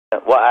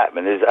What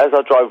happened is, as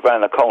I drove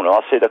round the corner, I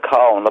see the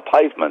car on the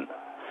pavement.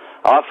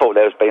 I thought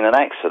there was been an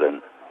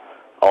accident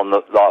on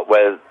the, like,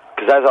 where,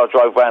 because as I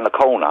drove round the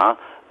corner,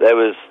 there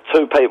was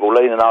two people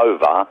leaning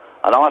over,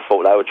 and I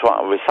thought they were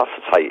trying to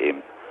resuscitate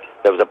him.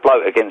 There was a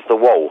bloke against the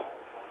wall,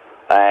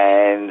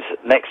 and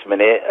next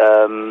minute,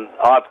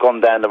 I've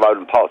gone down the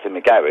road and parked in my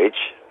garage,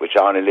 which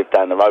I only live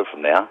down the road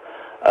from there,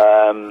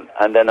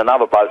 and then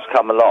another bloke's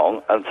come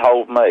along and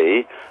told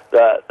me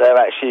that they're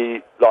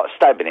actually, like,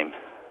 stabbing him.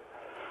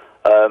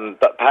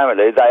 But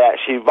apparently they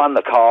actually run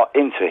the car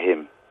into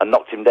him and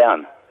knocked him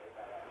down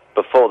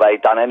before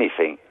they'd done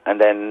anything. And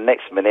then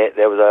next minute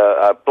there was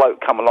a bloke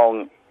come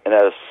along in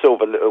a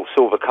little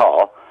silver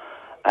car,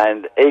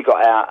 and he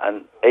got out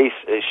and he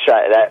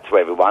shouted out to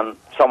everyone,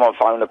 someone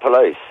phone the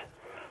police.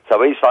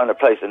 So he's phoned the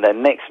police, and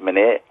then next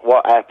minute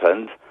what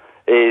happened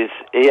is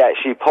he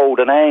actually pulled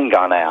an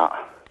handgun out.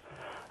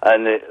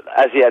 And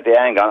as he had the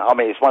handgun, I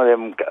mean, it's one of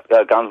them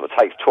guns that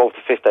takes 12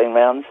 to 15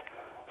 rounds.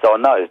 So I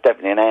know it's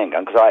definitely an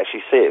handgun, because I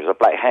actually see it. It was a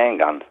black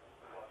handgun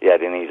he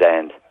had in his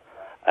hand.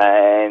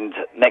 And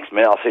next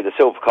minute I see the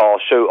silver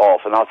car shoot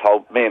off, and I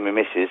told me and my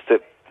missus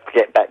to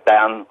get back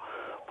down,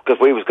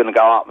 because we was going to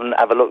go up and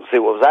have a look to see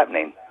what was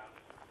happening.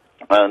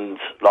 And,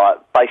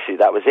 like, basically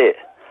that was it.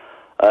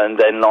 And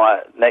then,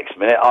 like, next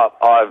minute, as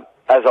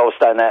I was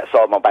standing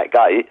outside my back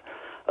gate,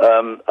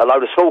 a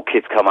load of school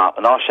kids come up,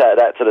 and I shouted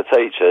out to the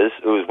teachers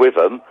who was with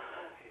them,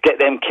 get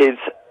them kids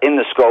in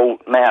the school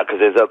now, because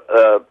there's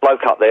a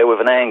bloke up there with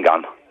an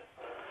handgun.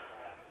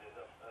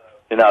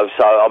 You know,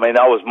 so, I mean,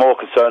 I was more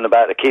concerned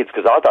about the kids,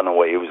 because I don't know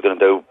what he was going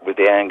to do with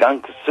the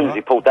handgun, because as soon as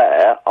he pulled that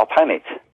out, I panicked.